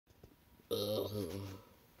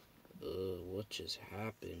What just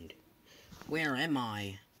happened? Where am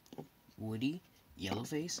I? Woody,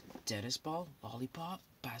 Yellowface, tennis ball, lollipop,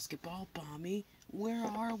 basketball, Bommy? Where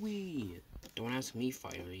are we? Don't ask me,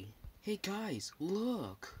 Fiery. Hey guys,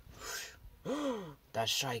 look!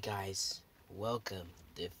 That's right, guys. Welcome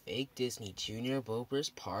to Fake Disney Junior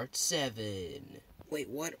Boppers Part 7. Wait,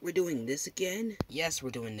 what? We're doing this again? Yes, we're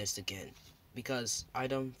doing this again. Because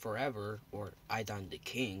Idom Forever, or Idom the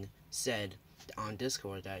King, said on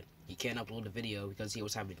Discord that he can't upload the video because he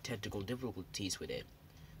was having technical difficulties with it.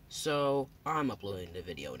 So, I'm uploading the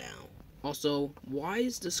video now. Also, why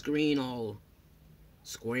is the screen all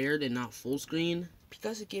squared and not full screen?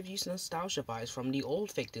 Because it gives you nostalgia vibes from the old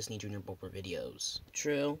Fake Disney Junior Bopper videos.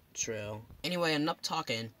 True. Anyway, enough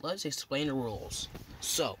talking, let's explain the rules.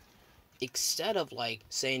 So, instead of like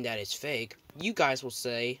saying that it's fake, you guys will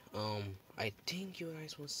say, I think you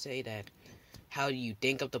guys will say that, how do you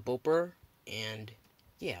think of the Bopper? And,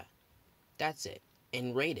 yeah, that's it.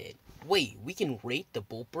 And rate it. Wait, we can rate the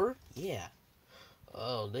Bopper? Yeah.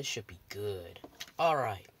 Oh, this should be good.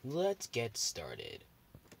 Alright, let's get started.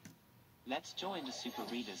 Let's join the Super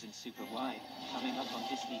Readers in Super Wide, coming up on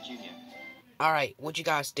Disney Junior. Alright, what you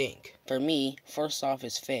guys think? For me, first off,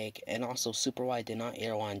 it's fake, and also Super Wide did not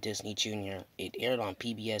air on Disney Junior. It aired on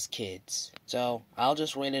PBS Kids. So, I'll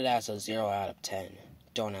just rate it as a 0 out of 10.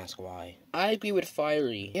 Don't ask why. I agree with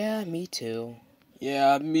Fiery. Yeah, me too.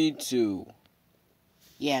 Yeah, me too.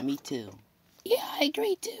 Yeah, me too. Yeah, I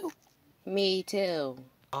agree too. Me too.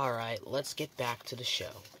 Alright, let's get back to the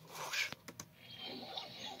show.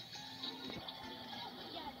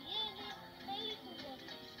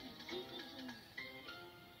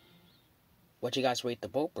 What you guys rate the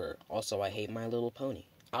Bopper? Also, I hate My Little Pony.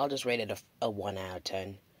 I'll just rate it a 1 out of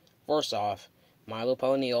 10. First off, My Little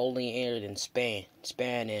Pony only aired in Spain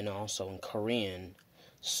and also in Korean.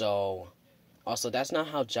 So, also that's not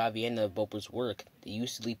how Javi and the Boppers work. They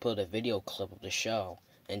usually put a video clip of the show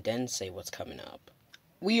and then say what's coming up.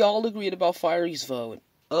 We all agreed about Fiery's vote.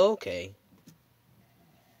 Okay.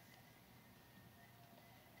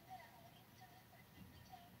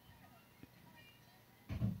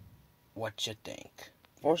 What you think?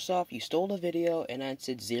 First off, you stole the video and I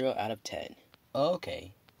said 0 out of 10.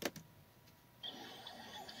 Okay.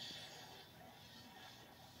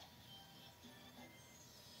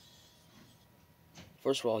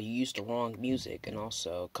 First of all, you used the wrong music, and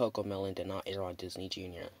also CoComelon did not air on Disney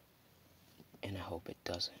Junior. And I hope it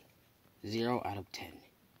doesn't. 0 out of 10.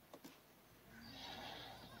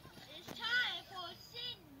 It's time for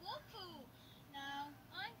Sin Woofu. Now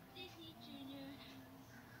on Disney Junior.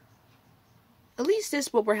 At least this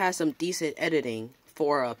Bopper has some decent editing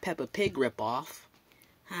for a Peppa Pig ripoff.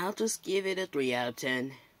 I'll just give it a 3 out of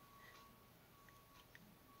 10.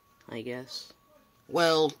 I guess.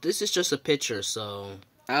 Well, this is just a picture, so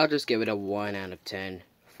I'll just give it a 1 out of 10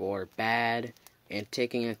 for bad and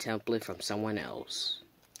taking a template from someone else.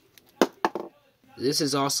 This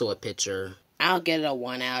is also a picture. I'll get it a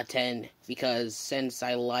 1 out of 10 because since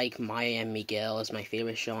I like Maya and Miguel as my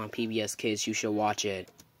favorite show on PBS Kids, you should watch it.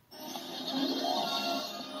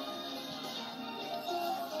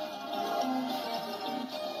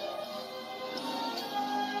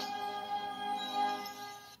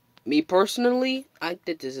 Me personally, I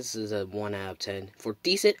think this is a 1 out of 10 for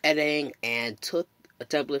decent editing and took a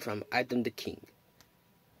template from Idom the King.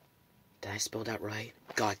 Did I spell that right?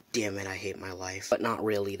 God damn it, I hate my life. But not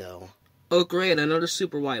really, though. Oh great, another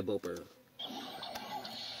Super Wide Bopper.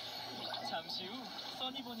 잠시 후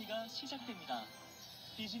써니보니가 시작됩니다.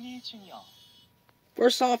 디즈니 주니어.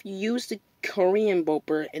 First off, you used the Korean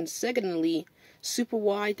Bopper, and secondly, Super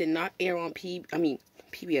Wide did not air on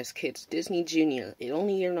PBS Kids, Disney Junior. It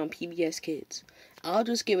only aired on PBS Kids. I'll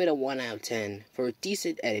just give it a 1 out of 10 for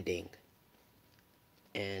decent editing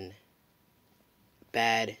and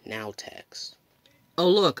bad now text. Oh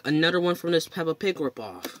look, another one from this Peppa Pig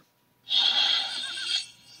ripoff.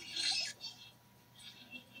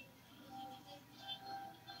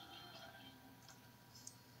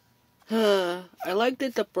 I liked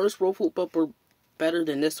it the first Rofu Bopper better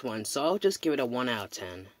than this one, so I'll just give it a 1 out of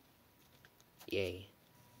 10. Yay.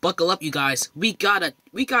 Buckle up, you guys. We got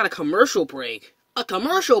a commercial break. A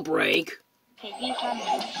commercial break?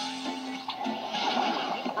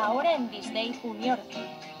 Ahora en Disney Junior.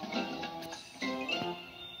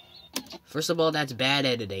 First of all, that's bad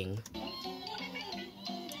editing.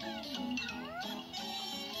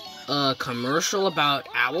 A commercial about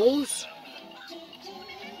owls?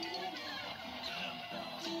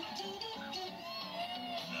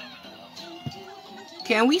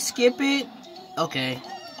 Can we skip it? Okay.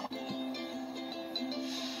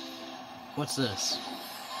 What's this?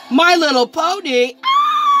 My Little Pony!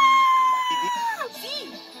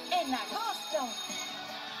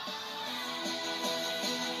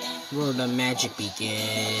 Where the magic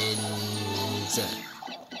begins.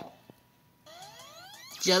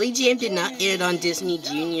 Jelly Jam did not air it on Disney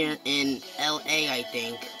Junior in LA, I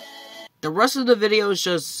think. The rest of the video is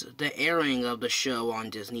just the airing of the show on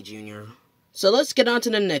Disney Junior. So let's get on to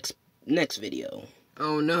the next video.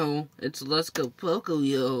 Oh no, it's Let's Go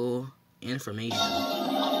Pocoyo information.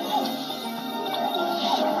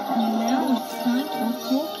 Now it's time for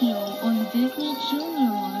Tokyo on Disney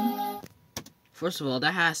Junior. First of all,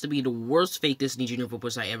 that has to be the worst fake Disney Junior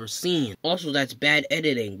Poopers I ever seen. Also, that's bad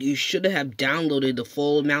editing. You should have downloaded the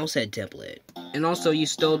full Mousehead template. And also, you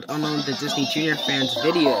still downloaded the Disney Junior fans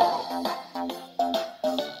video.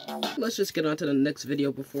 Let's just get on to the next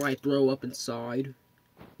video before I throw up inside.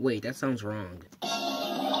 Wait, that sounds wrong.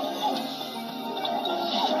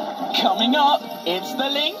 Coming up, it's the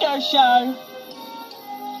Lingo Show.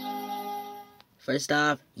 First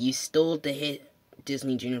off, you stole the hit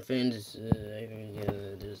Disney Junior fans.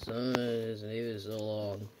 So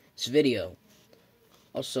long. This video.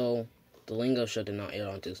 Also, the Lingo Show did not air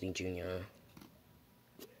on Disney Junior.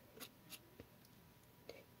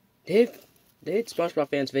 The hit SpongeBob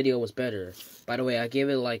fans video was better. By the way, I gave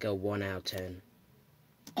it like a 1 out of 10.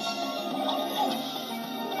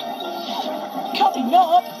 Coming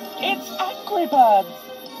up, it's Angry Birds.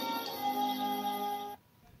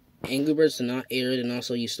 Angry Birds did not air it, and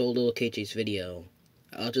also you stole Little KJ's video.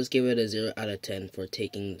 I'll just give it a 0 out of 10 for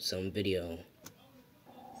taking some video.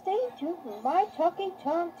 Stay tuned for My Talking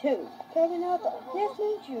Tom 2, coming up on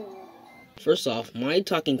Disney Junior. First off, My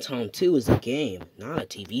Talking Tom 2 is a game, not a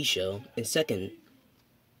TV show. And second,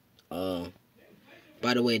 by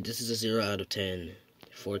the way, this is a 0 out of 10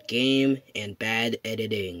 for game and bad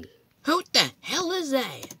editing. Who the hell is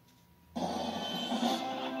that?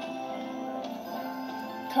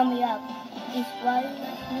 Coming up is Ryan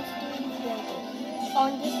Mystery Building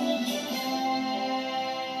on Disney Junior.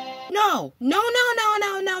 No,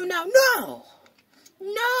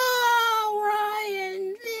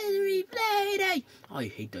 Ryan, replay that. I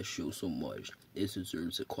hate that show so much. This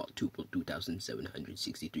deserves a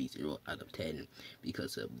 2,763 0 out of 10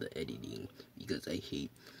 because of the editing. Because I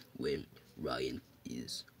hate when Ryan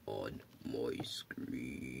is on my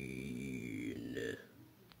screen.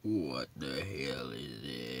 What the hell is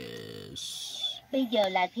this? Bây giờ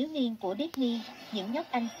là thiếu niên của Disney, những nhóc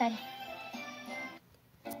anh xanh.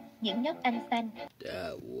 Những nhóc anh xanh.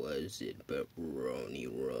 That wasn't Pepperoni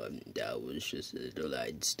Run. That was just Little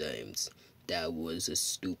Einsteins. That was a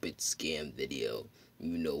stupid scam video.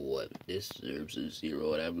 You know what? This deserves a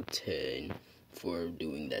 0 out of 10 for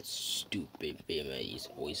doing that stupid famous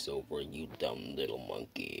voiceover, you dumb little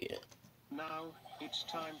monkey. Now it's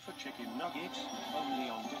time for Chicken Nuggets, only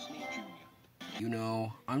on Disney Junior. You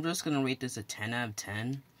know, I'm just gonna rate this a 10 out of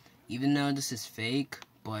 10. Even though this is fake,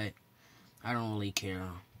 but I don't really care.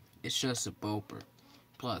 It's just a boper.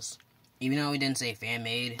 Plus, even though we didn't say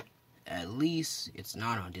fan-made, at least it's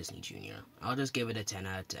not on Disney Junior. I'll just give it a 10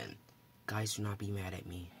 out of 10. Guys, do not be mad at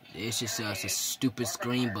me. It's just a stupid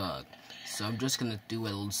screen bug. So I'm just gonna do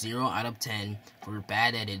a 0 out of 10 for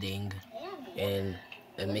bad editing and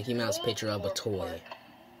a Mickey Mouse picture of a toy.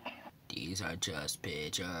 These are just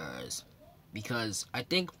pictures. Because I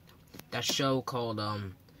think that show called,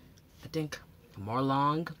 I think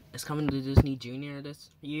Marlong is coming to Disney Junior this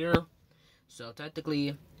year. So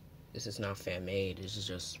technically, this is not fan-made. This is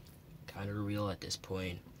just kind of real at this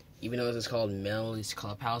point. Even though this is called Melody's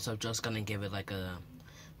Clubhouse, I'm just gonna give it like a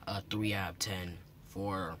 3 out of 10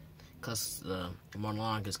 for, cause the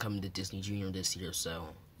Marlong is coming to Disney Junior this year.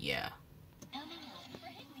 So yeah.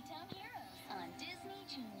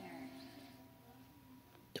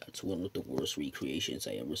 That's one of the worst recreations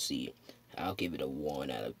I ever see. I'll give it a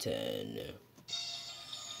 1 out of 10.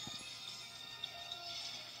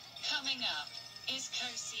 Coming up is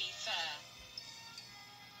Cosi Fair.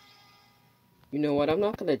 You know what? I'm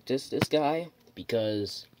not gonna diss this guy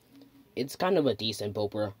because it's kind of a decent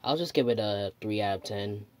boper. I'll just give it a 3 out of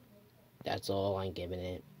 10. That's all I'm giving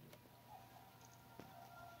it.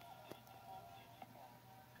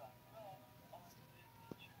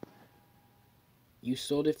 You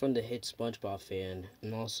stole it from the hit SpongeBob fan,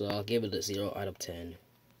 and also I'll give it a 0 out of 10.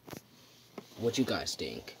 What you guys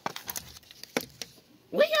think?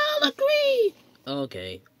 We all agree!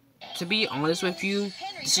 Okay. To be honest with you,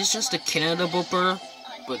 this is just a Canada booper,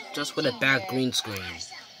 but just with a bad green screen.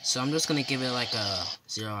 So I'm just gonna give it like a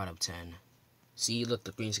 0 out of 10. See, look,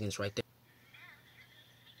 the green screen's right there.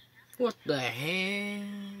 What the hell?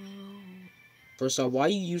 First off, why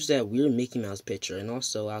you use that weird Mickey Mouse picture? And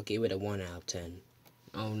also, I'll give it a 1 out of 10.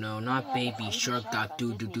 Oh no, not Baby Shark dot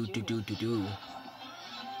do do do do do do do.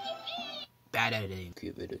 Bad editing.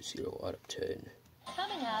 Give it a 0 out of 10.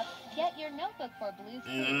 Coming up, get your notebook for Blue's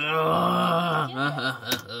No.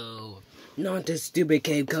 Not this stupid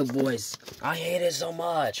Cape Cod voice. I hate it so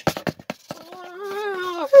much.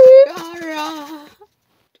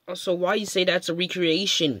 Also, why you say that's a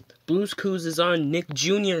recreation? Blue's Clues is on Nick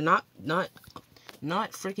Jr., not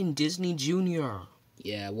freaking Disney Jr.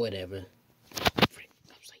 Yeah, whatever.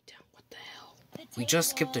 Upside down, what the hell? We just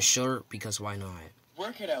skipped a shirt because why not?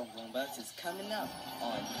 Work It Out Wombats is coming up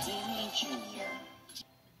on Disney Junior.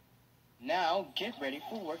 Now get ready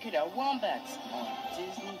for Work It Out Wombats on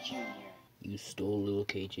Disney Junior. You stole Little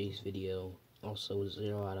KJ's video. Also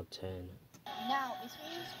 0 out of 10. Now is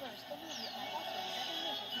Who's First, the movie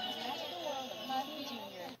offering the world of Disney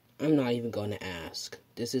Junior. I'm not even going to ask.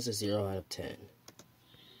 This is a 0 out of 10.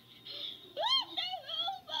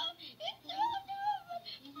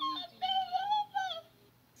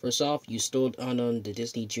 First off, you stole on the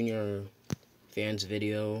Disney Junior fans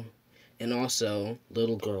video. And also,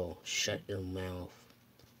 little girl, shut your mouth.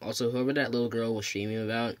 Also, whoever that little girl was streaming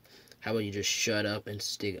about, how about you just shut up and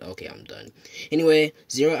stick... Okay, I'm done. Anyway,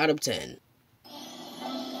 0 out of 10.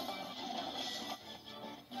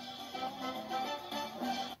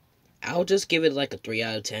 I'll just give it like a 3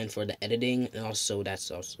 out of 10 for the editing, and also, that's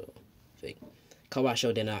also fake. Cowboy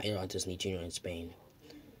Show did not air on Disney Junior in Spain.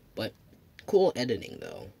 But, cool editing,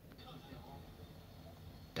 though.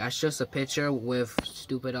 That's just a picture with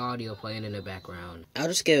stupid audio playing in the background. I'll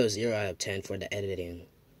just give it a 0 out of 10 for the editing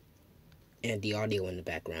and the audio in the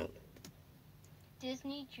background.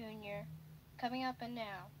 Disney Junior. Coming up and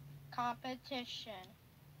now. Competition.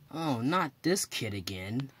 Oh, not this kid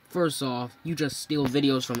again. First off, you just steal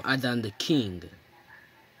videos from Adan the King.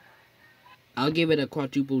 I'll give it a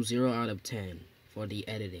quadruple 0 out of 10 for the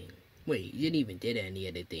editing. Wait, you didn't even did any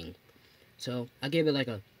editing. So, I'll give it like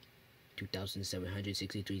a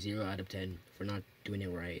 2,763 0 out of 10 for not doing it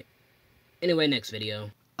right. Anyway, next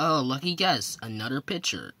video. Oh, lucky guess, another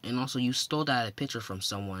picture. And also, you stole that picture from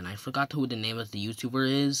someone. I forgot who the name of the YouTuber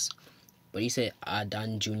is. But he said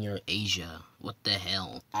Adan Jr. Asia. What the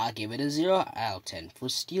hell? I'll give it a 0 out of 10 for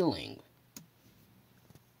stealing.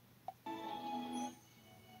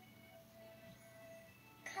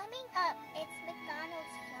 Coming up, it's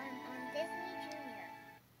McDonald's Farm on Disney Junior.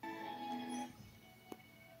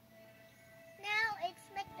 Now it's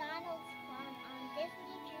McDonald's Farm on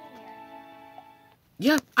Disney Junior.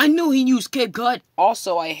 Yeah, I knew he used Cape Cod.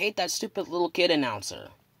 Also, I hate that stupid little kid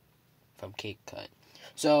announcer from Cape Cod.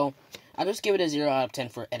 So, I'll just give it a 0 out of 10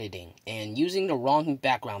 for editing and using the wrong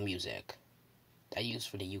background music I used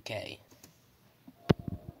for the UK.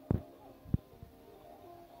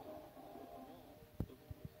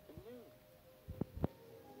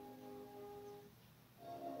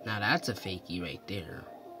 Now that's a fakie right there.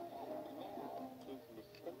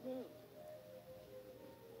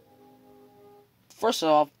 First of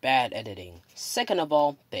all, bad editing. Second of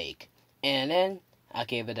all, fake. And then, I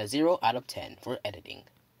gave it a 0 out of 10 for editing.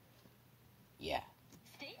 Yeah.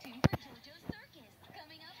 Stay tuned for JoJo's Circus,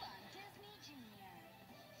 coming up on Disney Junior.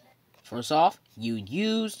 First off, you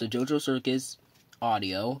use the JoJo Circus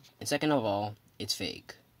audio. And second of all, it's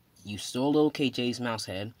fake. You stole little KJ's mouse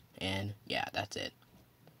head. And yeah, that's it.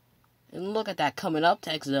 And look at that coming up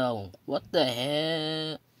text though. What the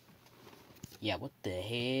hell? Yeah, what the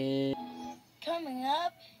hell? Coming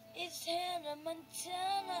up, it's Hannah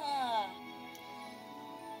Montana.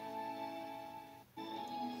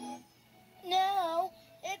 Now,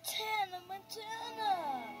 it's Hannah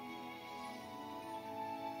Montana.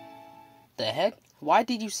 The heck? Why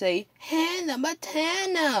did you say Hannah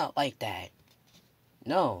Montana like that?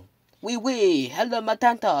 No. Hannah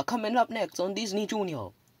Montana coming up next on Disney Junior.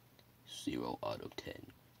 0 out of 10.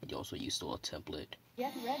 You also used a template.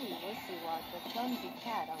 Get ready, Wussy Walk with Clumsy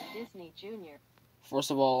Cat on Disney Junior. First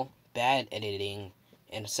of all, bad editing.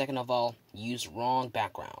 And second of all, use wrong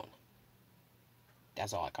background.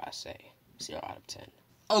 That's all I gotta say. 0 out of 10.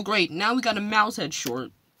 Oh great, now we got a mouse head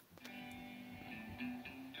short.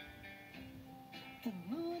 The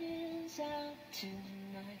moon is out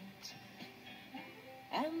tonight,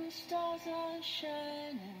 and the stars are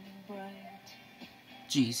shining bright.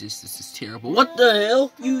 Jesus, this is terrible. What the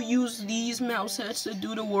hell? You use these mouse heads to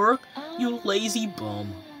do the work? You lazy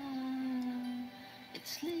bum.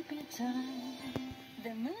 It's sleepy time.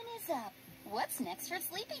 The moon is up. What's next for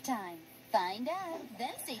sleepy time? Find out. Then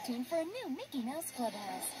stay tuned for a new Mickey Mouse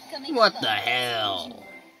Clubhouse. Coming What up the on hell? Disney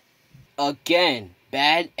Junior. Again,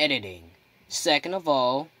 bad editing. Second of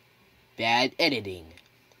all, bad editing.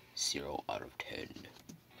 0 out of 10.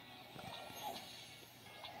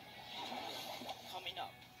 Coming up,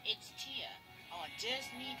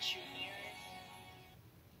 Disney Junior.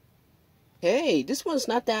 Hey, this one's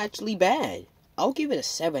not that actually bad. I'll give it a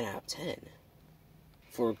 7 out of 10.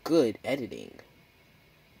 For good editing.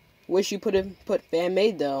 Wish you put fan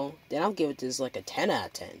made though. Then I'll give it this like a 10 out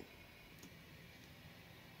of 10.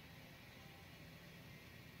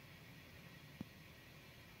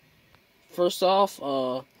 First off,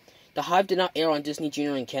 The Hive did not air on Disney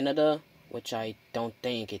Junior in Canada, which I don't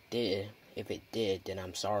think it did. If it did, then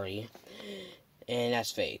I'm sorry. And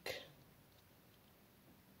that's fake.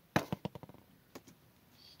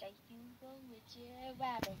 Stay tuned for Witcher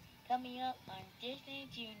Rabbit coming up on Disney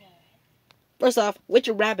Junior. First off,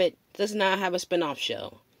 Witcher Rabbit does not have a spin-off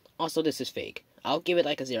show. Also, this is fake. I'll give it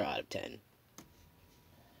like a 0 out of 10.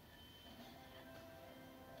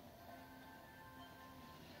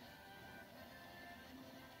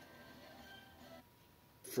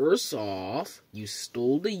 First off, you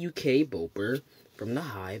stole the UK Boper from the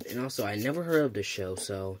Hive, and also I never heard of the show,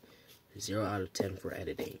 so 0 out of 10 for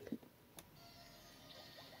editing.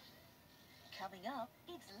 Coming up,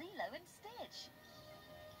 it's Lilo and Stitch.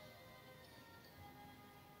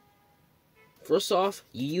 First off,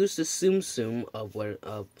 you used the Tsum Tsum of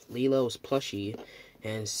Lilo's plushie,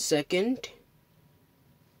 and second,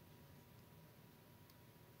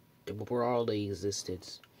 the Boper already existed.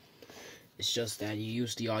 It's just that you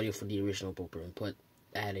used the audio for the original Boper and put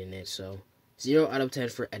that in it, so 0 out of 10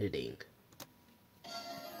 for editing.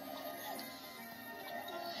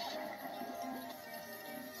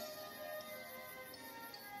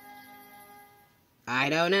 I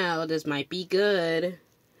don't know, this might be good.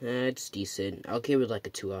 It's decent. I'll give it like a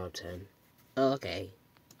 2 out of 10. Okay.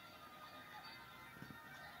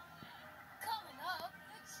 Coming up,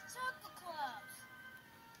 it's Jungle Clubs.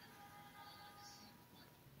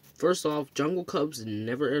 First off, Jungle Cubs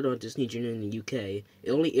never aired on Disney Junior in the UK.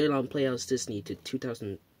 It only aired on Playhouse Disney to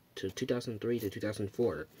 2003 to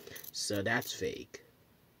 2004. So that's fake.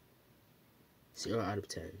 0 out of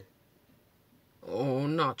 10. Oh,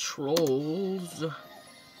 not trolls.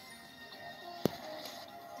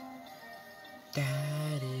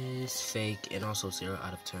 That is fake and also 0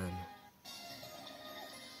 out of 10.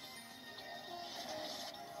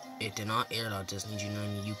 It did not air on Disney Junior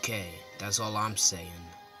in the UK. That's all I'm saying.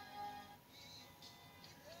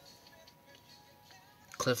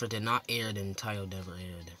 Clifford did not air, and Tayo never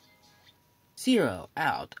aired. 0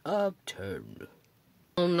 out of 10.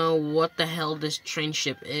 I don't know what the hell this train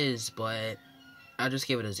ship is, but I'll just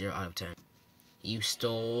give it a 0 out of 10. You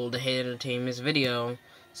stole the Hate Entertainment's video,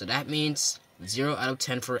 so that means 0 out of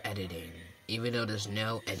 10 for editing, even though there's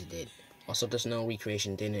no edited. Also, there's no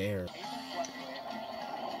recreation, didn't air.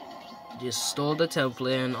 Just stole the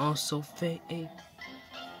template and also fake.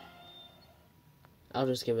 I'll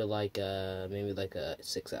just give it like maybe like a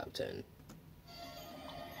 6 out of 10. Coming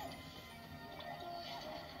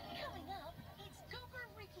up, it's Cooper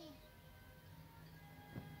Ricky.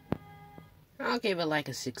 I'll give it like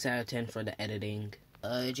a 6 out of 10 for the editing.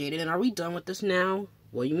 Jaden, are we done with this now?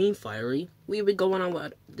 What do you mean, Fiery? We've been going on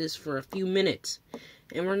with this for a few minutes,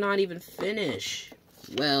 and we're not even finished.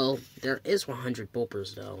 Well, there is 100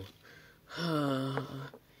 Bopers, though.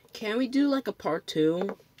 Can we do like a part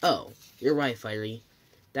 2? Oh, you're right, Fiery.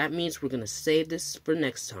 That means we're gonna save this for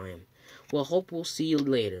next time. Well, hope we'll see you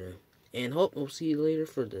later. And hope we'll see you later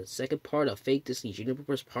for the second part of Fake Disney Junior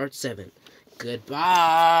Bopers Part 7.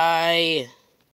 Goodbye!